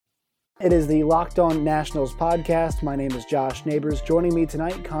It is the Locked On Nationals podcast. My name is Josh Neighbors. Joining me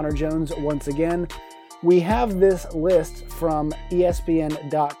tonight, Connor Jones once again. We have this list from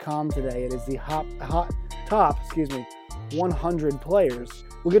ESPN.com today. It is the top 100 players.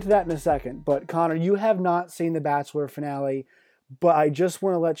 We'll get to that in a second. But Connor, you have not seen the Bachelor finale, but I just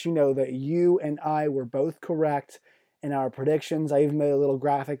want to let you know that you and I were both correct in our predictions. I even made a little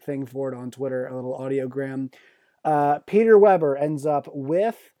graphic thing for it on Twitter, a little audiogram. Peter Weber ends up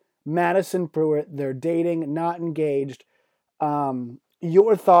with Madison Prewett. They're dating, not engaged.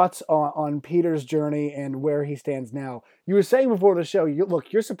 Your thoughts on Peter's journey and where he stands now. You were saying before the show,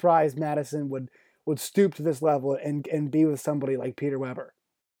 you're surprised Madison would stoop to this level and be with somebody like Peter Weber.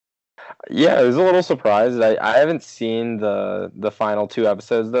 Yeah, I was a little surprised. I haven't seen the final two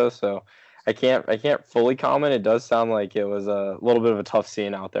episodes though, so I can't fully comment. It does sound like it was a little bit of a tough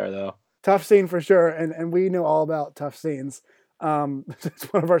scene out there though. Tough scene for sure, and we know all about tough scenes.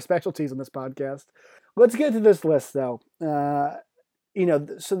 It's one of our specialties on this podcast. Let's get to this list though. I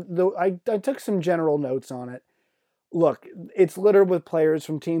took some general notes on it. Look, it's littered with players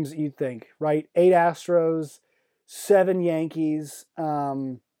from teams that you'd think, right? 8 Astros, 7 Yankees.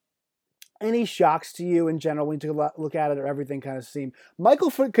 Any shocks to you in general when you look at it, or everything kind of seemed? Michael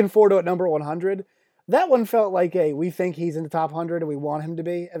Conforto at number 100. That one felt like we think he's in the top 100 and we want him to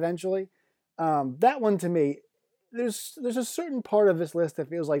be eventually. That one to me, there's a certain part of this list that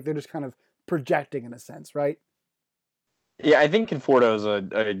feels like they're just kind of projecting in a sense, right? Yeah, I think Conforto is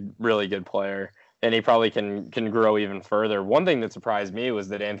a really good player, and he probably can grow even further. One thing that surprised me was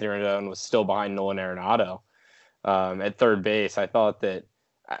that Anthony Rendon was still behind Nolan Arenado at third base. I thought that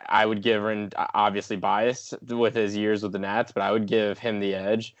I would give Rendon, obviously biased with his years with the Nats, but I would give him the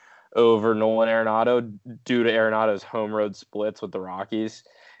edge over Nolan Arenado due to Arenado's home road splits with the Rockies.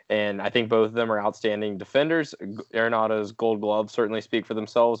 And I think both of them are outstanding defenders. Arenado's Gold Gloves certainly speak for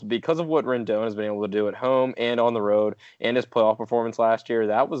themselves. Because of what Rendon has been able to do at home and on the road and his playoff performance last year,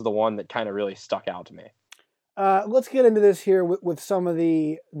 that was the one that kind of really stuck out to me. Let's get into this here with some of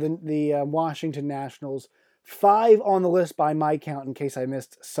the Washington Nationals. 5 on the list by my count, in case I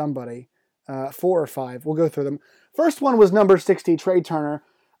missed somebody. 4 or 5. We'll go through them. First one was number 60, Trey Turner.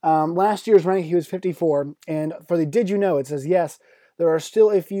 Last year's ranking, he was 54. And for the Did You Know, it says, yes, there are still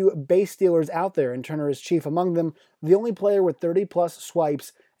a few base stealers out there, and Turner is chief among them, the only player with 30-plus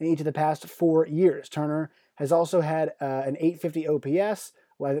swipes in each of the past 4 years. Turner has also had an 850 OPS,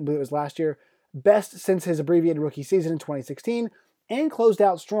 I believe it was last year, best since his abbreviated rookie season in 2016, and closed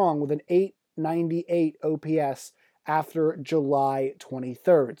out strong with an 898 OPS after July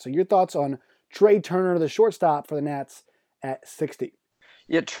 23rd. So your thoughts on Trey Turner, the shortstop for the Nats, at 60?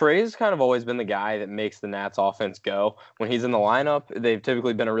 Yeah, Trey's kind of always been the guy that makes the Nats offense go. When he's in the lineup, they've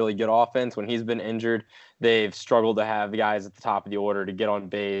typically been a really good offense. When he's been injured, they've struggled to have guys at the top of the order to get on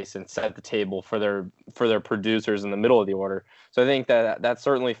base and set the table for their producers in the middle of the order. So I think that's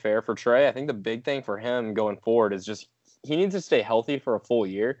certainly fair for Trey. I think the big thing for him going forward is just he needs to stay healthy for a full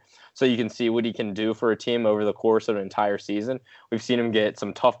year so you can see what he can do for a team over the course of an entire season. We've seen him get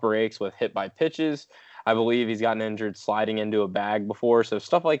some tough breaks with hit by pitches. I believe he's gotten injured sliding into a bag before. So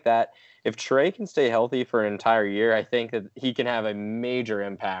stuff like that. If Trey can stay healthy for an entire year, I think that he can have a major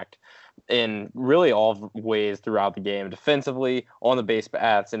impact in really all ways throughout the game, defensively, on the base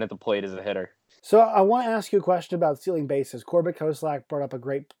paths, and at the plate as a hitter. So I want to ask you a question about stealing bases. Corbett Koslak brought up a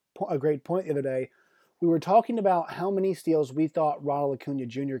great point the other day. We were talking about how many steals we thought Ronald Acuna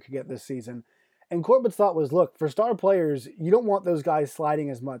Jr. could get this season. And Corbett's thought was, look, for star players, you don't want those guys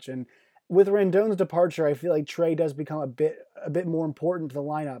sliding as much. And with Rendon's departure, I feel like Trey does become a bit more important to the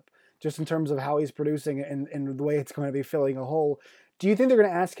lineup, just in terms of how he's producing and the way it's going to be filling a hole. Do you think they're going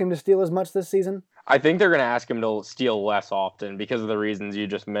to ask him to steal as much this season? I think they're going to ask him to steal less often because of the reasons you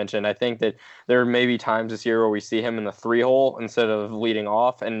just mentioned. I think that there may be times this year where we see him in the 3-hole instead of leading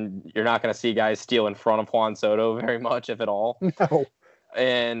off, and you're not going to see guys steal in front of Juan Soto very much, if at all. No.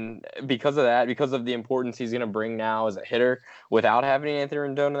 And because of that, because of the importance he's going to bring now as a hitter without having Anthony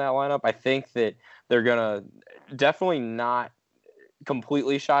Rendon in that lineup, I think that they're going to definitely not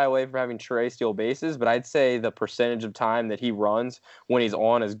completely shy away from having Trey steal bases, but I'd say the percentage of time that he runs when he's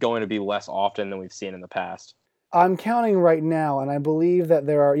on is going to be less often than we've seen in the past. I'm counting right now, and I believe that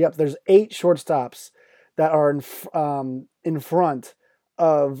there's 8 shortstops that are in front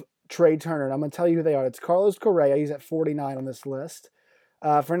of Trey Turner. And I'm going to tell you who they are. It's Carlos Correa. He's at 49 on this list.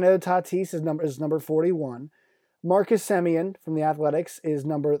 Fernando Tatis is number 41. Marcus Semien from the Athletics is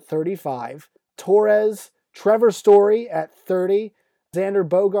number 35. Torres, Trevor Story at 30. Xander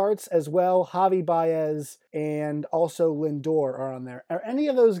Bogaerts as well, Javi Baez, and also Lindor are on there. Are any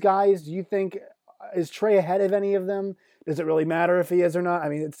of those guys, do you think, is Trey ahead of any of them? Does it really matter if he is or not? I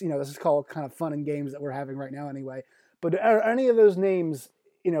mean, it's, this is called kind of fun and games that we're having right now anyway. But are any of those names,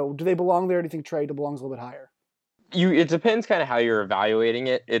 do they belong there? Do you think Trey belongs a little bit higher? It depends kind of how you're evaluating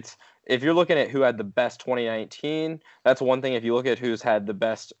it. If you're looking at who had the best 2019, that's one thing. If you look at who's had the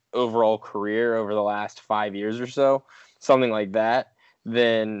best overall career over the last 5 years or so, something like that,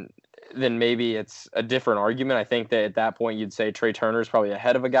 then maybe it's a different argument. I think that at that point you'd say Trey Turner is probably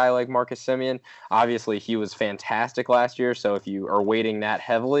ahead of a guy like Marcus Semien. Obviously, he was fantastic last year, so if you are weighting that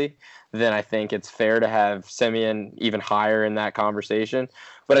heavily, then I think it's fair to have Semien even higher in that conversation.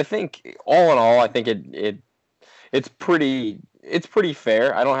 But I think all in all, I think it's pretty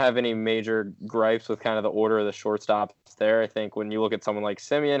fair. I don't have any major gripes with kind of the order of the shortstops there. I think when you look at someone like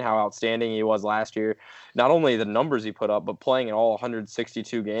Semien, how outstanding he was last year, not only the numbers he put up, but playing in all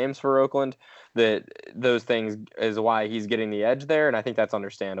 162 games for Oakland, that those things is why he's getting the edge there, and I think that's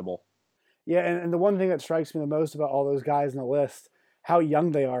understandable. Yeah, and the one thing that strikes me the most about all those guys in the list, how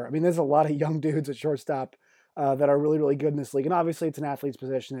young they are. I mean, there's a lot of young dudes at shortstop that are really, really good in this league, and obviously it's an athlete's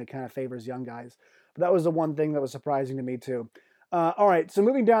position that kind of favors young guys. But that was the one thing that was surprising to me too. All right, so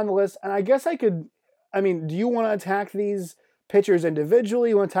moving down the list, and I guess do you want to attack these pitchers individually?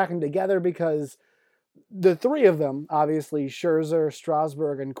 You want to attack them together? Because the three of them, obviously, Scherzer,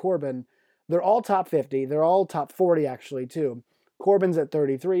 Strasburg, and Corbin, they're all top 50. They're all top 40, actually, too. Corbin's at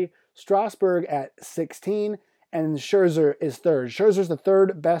 33, Strasburg at 16, and Scherzer is third. Scherzer's the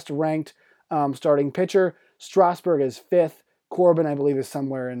third best ranked starting pitcher. Strasburg is fifth. Corbin, I believe, is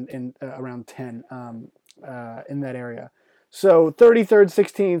somewhere in around 10 in that area. So 33rd,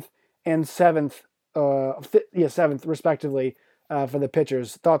 16th, and 7th, 7th respectively for the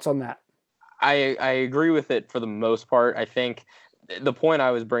pitchers. Thoughts on that? I agree with it for the most part. I think the point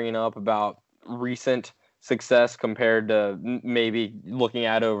I was bringing up about recent success compared to maybe looking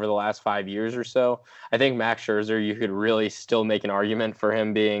at over the last 5 years or so, I think Max Scherzer, you could really still make an argument for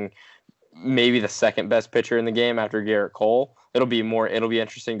him being maybe the second best pitcher in the game after Garrett Cole. It'll be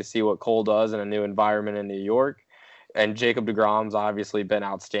interesting to see what Cole does in a new environment in New York. And Jacob deGrom's obviously been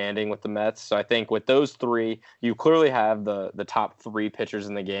outstanding with the Mets. So I think with those three, you clearly have the top three pitchers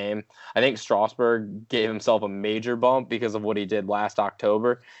in the game. I think Strasburg gave himself a major bump because of what he did last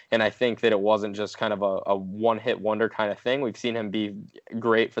October. And I think that it wasn't just kind of a one-hit wonder kind of thing. We've seen him be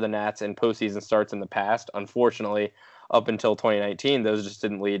great for the Nats in postseason starts in the past. Unfortunately, up until 2019, those just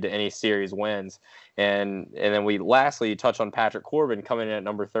didn't lead to any series wins. And then we lastly touch on Patrick Corbin coming in at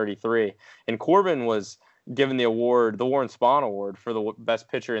number 33. And Corbin was given the award, the Warren Spahn Award, for the best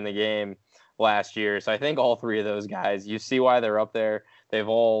pitcher in the game last year. So I think all three of those guys, you see why they're up there. They've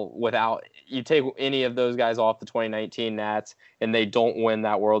all, without, you take any of those guys off the 2019 Nats and they don't win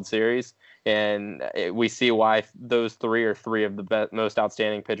that World Series. And we see why those three are three of the most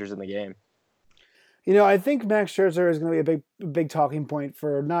outstanding pitchers in the game. I think Max Scherzer is going to be a big talking point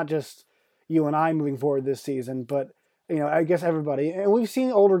for not just you and I moving forward this season, but, I guess everybody. And we've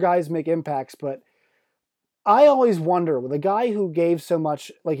seen older guys make impacts, but I always wonder, with a guy who gave so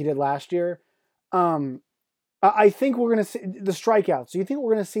much like he did last year, I think we're going to see the strikeouts. Do you think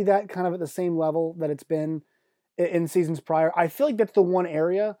we're going to see that kind of at the same level that it's been in seasons prior? I feel like that's the one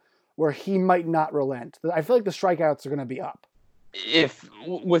area where he might not relent. I feel like the strikeouts are going to be up. If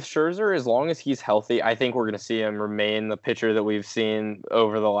with Scherzer, as long as he's healthy, I think we're going to see him remain the pitcher that we've seen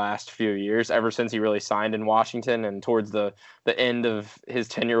over the last few years, ever since he really signed in Washington and towards the end of his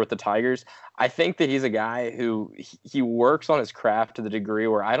tenure with the Tigers. I think that he's a guy who he works on his craft to the degree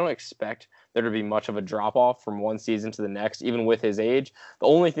where I don't expect there to be much of a drop-off from one season to the next, even with his age. The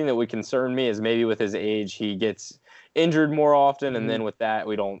only thing that would concern me is maybe with his age, he gets injured more often, and then with that,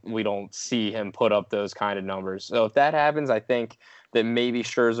 we don't see him put up those kind of numbers. So if that happens, I think that maybe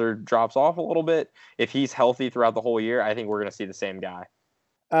Scherzer drops off a little bit. If he's healthy throughout the whole year, I think we're going to see the same guy.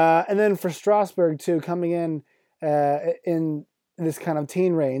 And then for Strasburg, too, coming in this kind of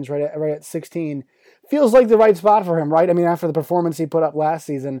teen range, right at 16, feels like the right spot for him, right? I mean, after the performance he put up last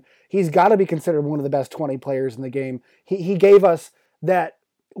season, he's got to be considered one of the best 20 players in the game. He gave us that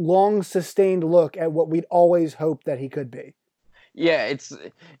long sustained look at what we'd always hoped that he could be. Yeah, it's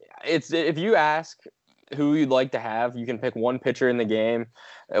if you ask who you'd like to have, you can pick one pitcher in the game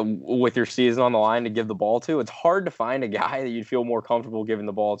with your season on the line to give the ball to. It's hard to find a guy that you'd feel more comfortable giving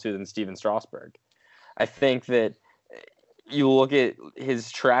the ball to than Steven Strasburg. I think that you look at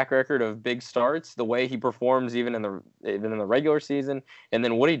his track record of big starts, the way he performs even in the regular season, and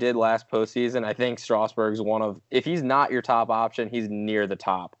then what he did last postseason. I think Strasburg's one of, if he's not your top option, he's near the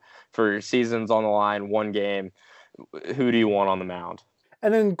top for seasons on the line, one game. Who do you want on the mound?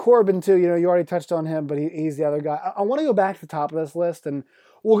 And then Corbin, too, you already touched on him, but he's the other guy. I want to go back to the top of this list, and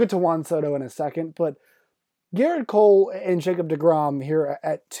we'll get to Juan Soto in a second, but Garrett Cole and Jacob deGrom here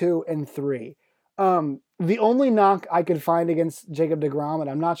at 2 and 3. The only knock I could find against Jacob deGrom, and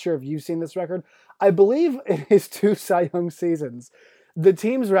I'm not sure if you've seen this record, I believe in his 2 Cy Young seasons, the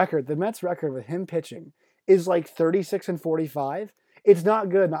team's record, the Mets record with him pitching, is like 36 and 45. It's not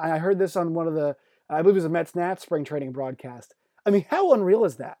good. And I heard this on one of the, I believe it was a Mets Nats spring training broadcast. I mean, how unreal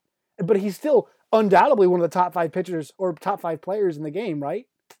is that? But he's still undoubtedly one of the top 5 pitchers or top 5 players in the game, right?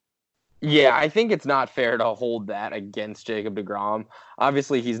 Yeah, I think it's not fair to hold that against Jacob deGrom.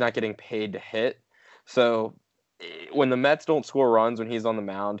 Obviously, he's not getting paid to hit. So when the Mets don't score runs when he's on the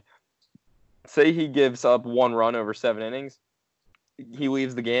mound, say he gives up 1 run over 7 innings, he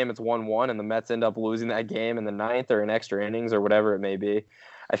leaves the game, it's 1-1, and the Mets end up losing that game in the 9th or in extra innings or whatever it may be.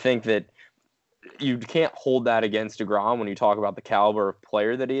 I think that you can't hold that against deGrom when you talk about the caliber of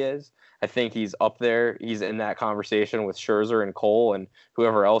player that he is. I think he's up there. He's in that conversation with Scherzer and Cole and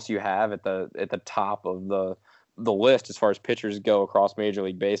whoever else you have at the top of the list as far as pitchers go across Major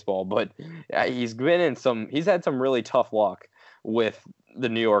League Baseball. But he's had some really tough luck with the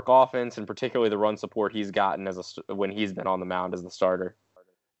New York offense, and particularly the run support he's gotten when he's been on the mound as the starter.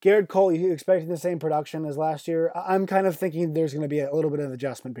 Garrett Cole, you expecting the same production as last year? I'm kind of thinking there's going to be a little bit of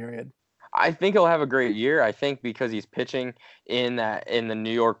adjustment period. I think he'll have a great year. I think because he's pitching in the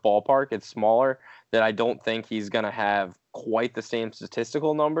New York ballpark, it's smaller, that I don't think he's going to have quite the same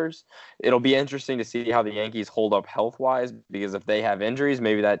statistical numbers. It'll be interesting to see how the Yankees hold up health-wise, because if they have injuries,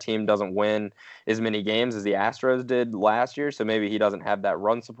 maybe that team doesn't win as many games as the Astros did last year, so maybe he doesn't have that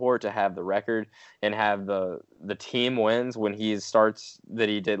run support to have the record and have the team wins when he starts that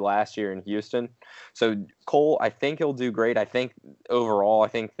he did last year in Houston. So Cole, I think he'll do great. I think overall, I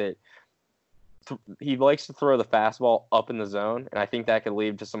think that he likes to throw the fastball up in the zone, and I think that could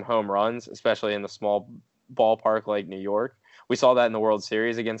lead to some home runs, especially in the small ballpark like New York. We saw that in the World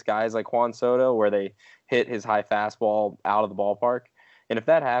Series against guys like Juan Soto, where they hit his high fastball out of the ballpark. And if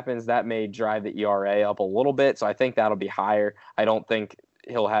that happens, that may drive the ERA up a little bit, so I think that'll be higher. I don't think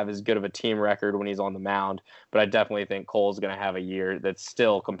he'll have as good of a team record when he's on the mound, but I definitely think Cole's going to have a year that's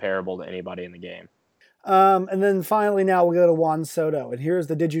still comparable to anybody in the game. And then finally now we'll go to Juan Soto, and here's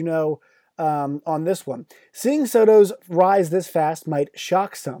the did you know on this one. Seeing Soto's rise this fast might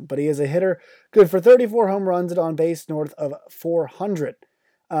shock some, but he is a hitter good for 34 home runs and on base north of 400.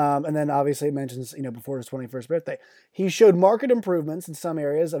 And then obviously it mentions, before his 21st birthday. He showed marked improvements in some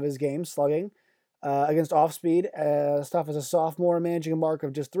areas of his game, slugging against off-speed stuff as a sophomore, managing a mark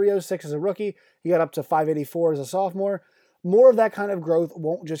of just 306 as a rookie. He got up to 584 as a sophomore. More of that kind of growth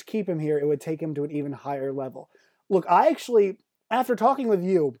won't just keep him here. It would take him to an even higher level. Look, I actually, after talking with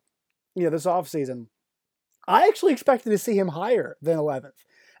you, this offseason, I actually expected to see him higher than 11th.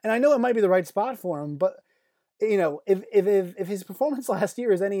 And I know it might be the right spot for him, but, if his performance last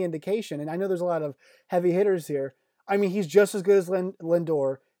year is any indication, and I know there's a lot of heavy hitters here, I mean, he's just as good as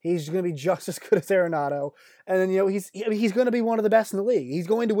Lindor. He's going to be just as good as Arenado. And then, he's going to be one of the best in the league. He's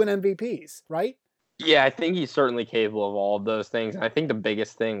going to win MVPs, right? Yeah, I think he's certainly capable of all of those things. And I think the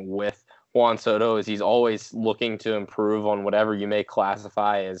biggest thing with Juan Soto is he's always looking to improve on whatever you may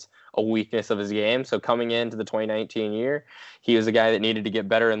classify as a weakness of his game. So coming into the 2019 year, he was a guy that needed to get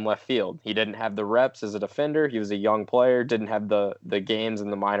better in left field. He didn't have the reps as a defender. He was a young player, didn't have the games in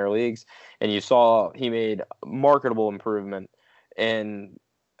the minor leagues. And you saw he made marketable improvement in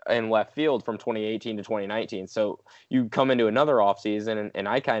left field from 2018 to 2019. So you come into another offseason, and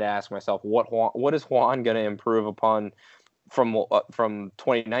I kind of ask myself, what is Juan going to improve upon from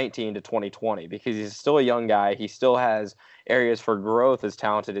 2019 to 2020, because he's still a young guy. He still has areas for growth, as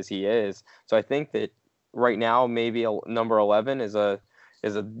talented as he is. So I think that right now maybe number 11 is a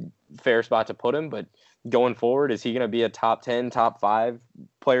fair spot to put him, but going forward, is he going to be a top 10, top 5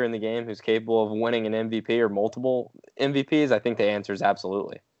 player in the game who's capable of winning an MVP or multiple MVPs? I think the answer is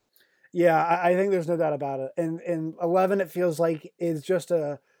absolutely. Yeah, I think there's no doubt about it. And 11, it feels like, is just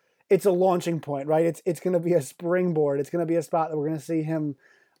it's a launching point, right? It's going to be a springboard. It's going to be a spot that we're going to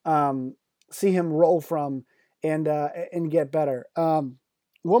see him roll from and get better. One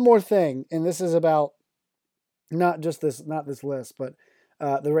more thing, and this is about not this list, but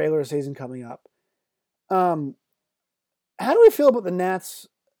the regular season coming up. How do we feel about the Nats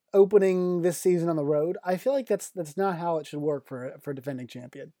opening this season on the road? I feel like that's not how it should work for a defending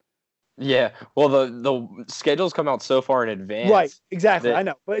champion. Yeah, well, the schedules come out so far in advance. Right, exactly. I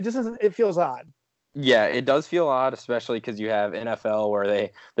know, but it feels odd. Yeah, it does feel odd, especially because you have NFL where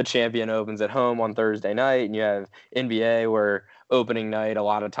the champion opens at home on Thursday night, and you have NBA where opening night, a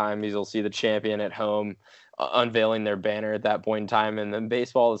lot of times you'll see the champion at home unveiling their banner at that point in time. And then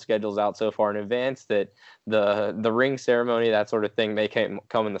baseball, the schedule's out so far in advance that the ring ceremony, that sort of thing, may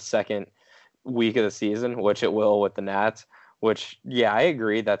come in the second week of the season, which it will with the Nats. Which, yeah, I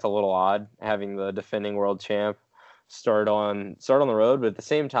agree. That's a little odd having the defending world champ start on the road. But at the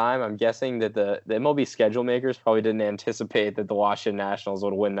same time, I'm guessing that the MLB schedule makers probably didn't anticipate that the Washington Nationals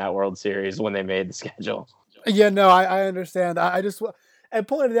would win that World Series when they made the schedule. Yeah, no, I understand. I just and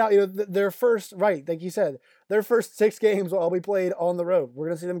pointed out, their first, right, like you said, their first 6 games will all be played on the road. We're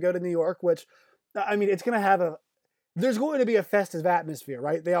going to see them go to New York, which, I mean, it's going to have there's going to be a festive atmosphere,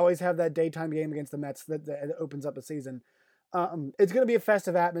 right? They always have that daytime game against the Mets that opens up a season. It's going to be a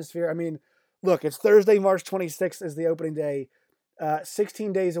festive atmosphere. I mean, look, it's Thursday, March 26th is the opening day.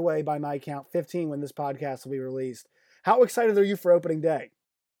 16 days away by my count, 15 when this podcast will be released. How excited are you for opening day?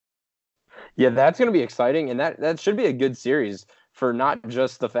 Yeah, that's going to be exciting, and that should be a good series for not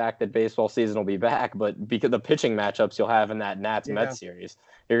just the fact that baseball season will be back, but because the pitching matchups you'll have in that Nats-Mets series.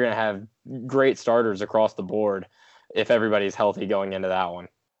 You're going to have great starters across the board if everybody's healthy going into that one.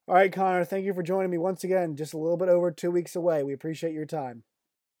 All right, Connor, thank you for joining me once again, just a little bit over 2 weeks away. We appreciate your time.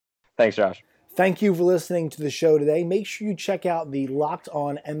 Thanks, Josh. Thank you for listening to the show today. Make sure you check out the Locked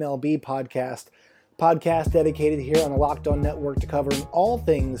On MLB podcast dedicated here on the Locked On Network to covering all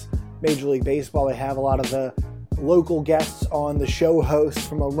things Major League Baseball. They have a lot of the local guests on, the show hosts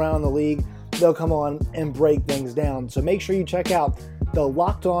from around the league. They'll come on and break things down. So make sure you check out the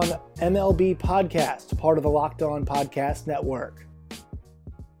Locked On MLB podcast, part of the Locked On Podcast Network.